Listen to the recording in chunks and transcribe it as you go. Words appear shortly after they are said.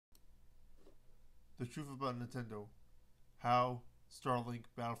The truth about Nintendo. How Starlink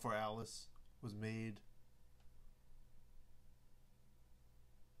Battle for Atlas was made.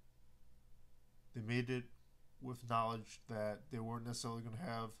 They made it with knowledge that they weren't necessarily going to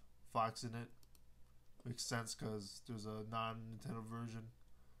have Fox in it. Makes sense because there's a non-Nintendo version.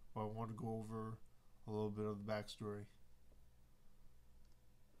 But I want to go over a little bit of the backstory.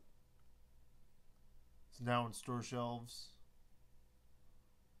 It's now in store shelves.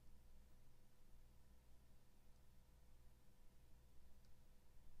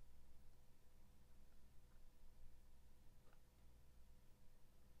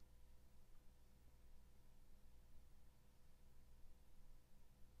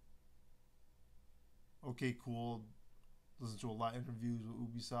 Okay, cool. Listen to a lot of interviews with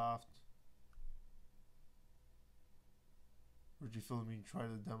Ubisoft. Reggie Fils-Aimé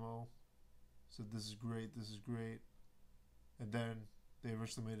tried the demo. Said this is great, this is great. And then they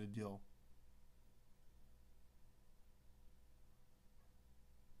eventually made a deal.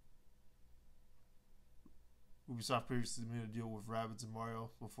 Ubisoft previously made a deal with Rabbids and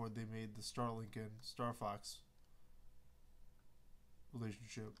Mario before they made the Starlink and Star Fox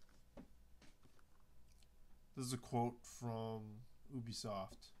relationship. This is a quote from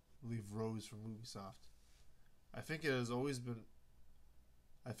Ubisoft. I believe Rose from Ubisoft. I think it has always been.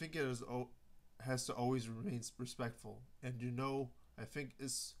 I think it has to always remain respectful, and I think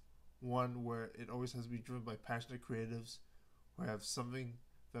it's one where it always has to be driven by passionate creatives who have something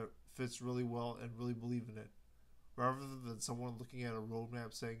that fits really well and really believe in it, rather than someone looking at a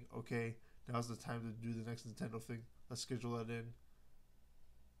roadmap saying, "Okay, now's the time to do the next Nintendo thing. Let's schedule that in."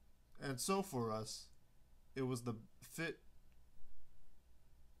 And so for us, it was the fit.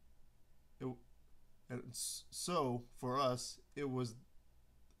 It, and so for us, it was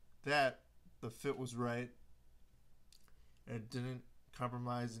that the fit was right, and it didn't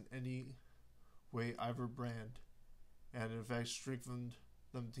compromise in any way either brand, and in fact strengthened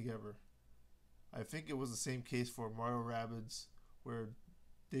them together. I think it was the same case for Mario Rabbids, where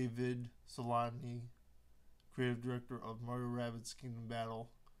David Solani, creative director of Mario Rabbids Kingdom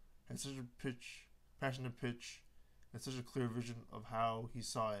Battle, had such a passionate pitch, and such a clear vision of how he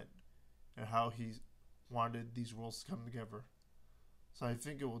saw it, and how he wanted these worlds to come together. So I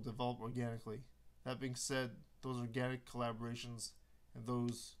think it will develop organically. That being said, those organic collaborations and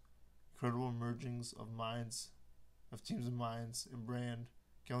those incredible mergings of minds, of teams of minds and brand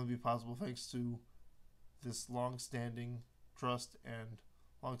can only be possible thanks to this long-standing trust and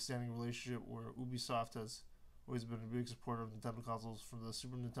long-standing relationship where Ubisoft has always been a big supporter of Nintendo consoles from the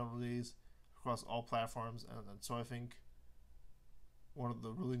Super Nintendo days across all platforms. And so I think one of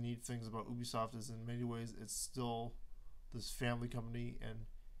the really neat things about Ubisoft is in many ways it's still this family company, and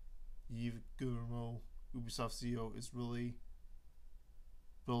Yves Guillemot, Ubisoft CEO, is really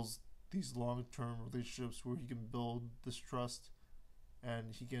builds these long-term relationships where he can build this trust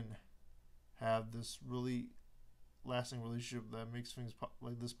and he can have this really lasting relationship that makes things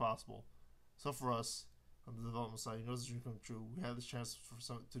like this possible. So for us on the development side, it's a dream come true. We had this chance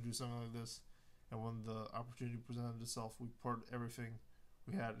to do something like this, and when the opportunity presented itself, we poured everything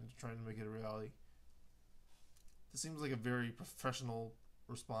we had into trying to make it a reality. This seems like a very professional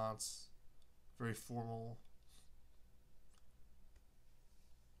response, very formal.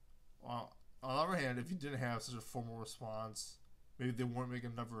 On the other hand, if you didn't have such a formal response, maybe they won't make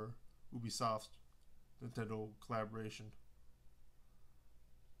another Ubisoft Nintendo collaboration.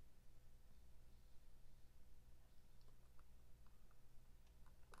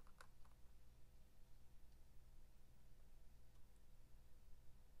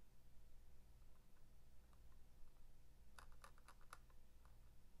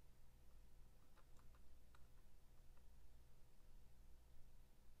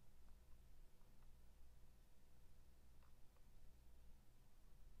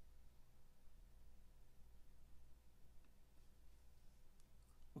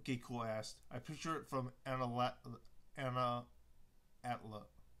 Okay, cool. Asked. I picture it from Anna Atla.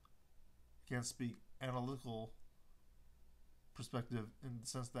 Can't speak. Analytical perspective in the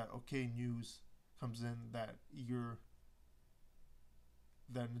sense that OK News comes in that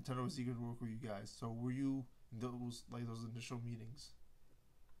Nintendo was eager to work with you guys. So were you in those initial meetings?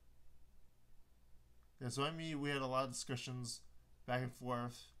 Yeah. So we had a lot of discussions back and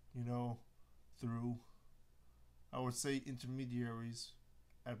forth. Through I would say intermediaries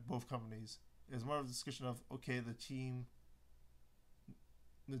at both companies. It's more of a discussion of, okay, the team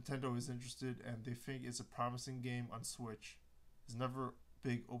Nintendo is interested and they think it's a promising game on Switch. It's never a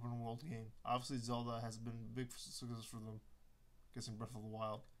big open world game. Obviously Zelda has been a big success for them, guessing Breath of the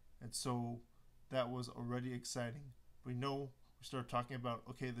Wild. And so that was already exciting. We know We started talking about,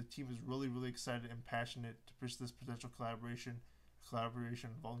 okay, the team is really, really excited and passionate to push this potential collaboration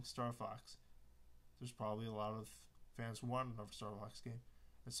involving Star Fox. There's probably a lot of fans who want another Star Fox game.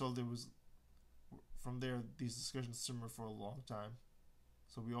 And so there was, from there, these discussions simmered for a long time.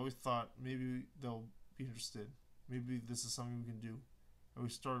 So we always thought maybe they'll be interested. Maybe this is something we can do. And we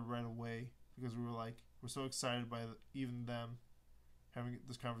started right away because we were like, we're so excited by even them having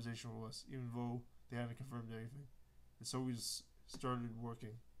this conversation with us, even though they hadn't confirmed anything. And so we just started working.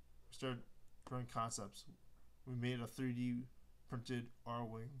 We started drawing concepts. We made a 3D printed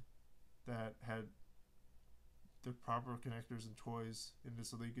R-Wing that had the proper connectors and toys in it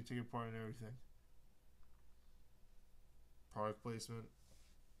so that you could take it apart and everything. Product placement,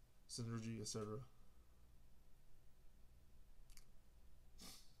 synergy, etc.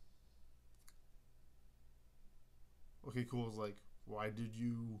 Okay, cool. It's like, why did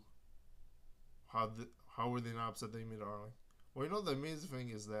you? How were they not upset that you made an R-Wing? Well, you know the amazing thing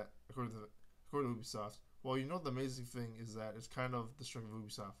is that according to Ubisoft, the amazing thing is that it's kind of the strength of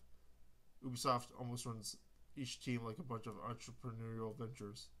Ubisoft. Ubisoft almost runs each team like a bunch of entrepreneurial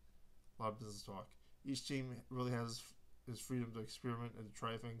ventures. A lot of business talk. Each team really has his freedom to experiment and to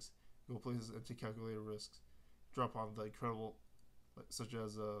try things, go places, and take calculated risks. Drop on the incredible, such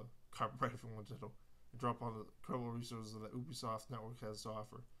as copyright from Nintendo, and drop on the incredible resources that Ubisoft network has to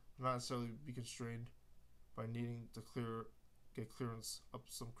offer, but not necessarily be constrained by needing to get clearance up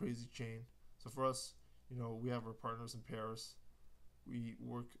some crazy chain. So for us, we have our partners in Paris. We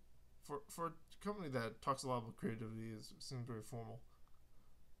work for a company that talks a lot about creativity. Seems very formal.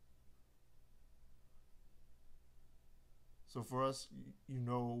 So for us,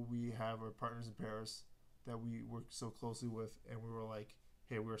 we have our partners in Paris that we work so closely with, and we were like,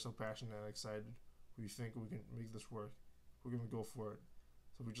 hey, we are so passionate and excited. We think we can make this work. We're going to go for it.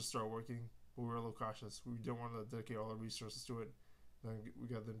 So we just start working, but we were a little cautious. We didn't want to dedicate all our resources to it. Then we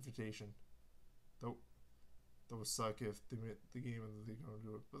got the invitation. That would suck if they made the game and they're going to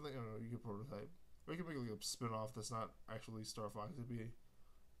do it. But then, you can prototype. Or you can make like a spin-off that's not actually Star Fox. It'd be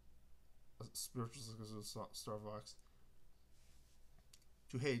a spiritual successor of Star Fox.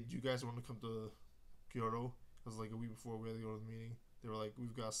 Hey, do you guys want to come to Kyoto? It was like a week before we had to go to the meeting. They were like,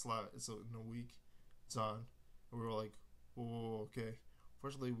 we've got a slot. It's in a week. It's on. And we were like, whoa, okay.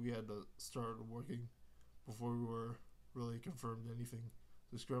 Fortunately, we had to start working before we were really confirmed anything. So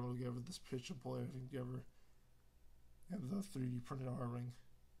we scrambled together this pitch and pull everything together. And the 3D printed R-Wing.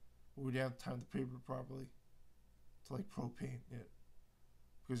 But we didn't have time to paper it properly. To like pro paint it.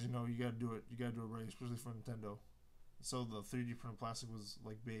 Because you gotta do it. You gotta do it right, especially for Nintendo. So the 3D printed plastic was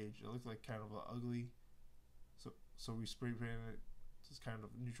like beige. It looked like kind of ugly. So we spray painted it. It's kind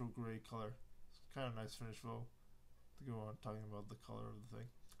of neutral gray color. It's kind of a nice finish though. To go on talking about the color of the thing.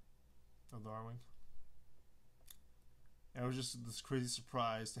 Of the R-Wing. And it was just this crazy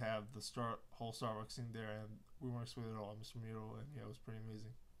surprise to have the whole Star Fox scene there, and we weren't expecting it at all. Mr. Miro, and yeah, it was pretty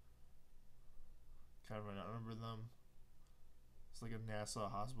amazing. Kind of I remember them. It's like a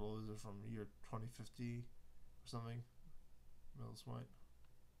NASA hospital. Is it from year 2050 or something? Middle White.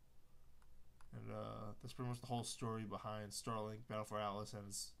 And that's pretty much the whole story behind Starlink, Battle for Atlas, and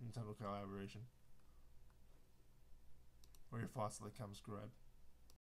its Nintendo collaboration. What are your thoughts? Like, comment, subscribe.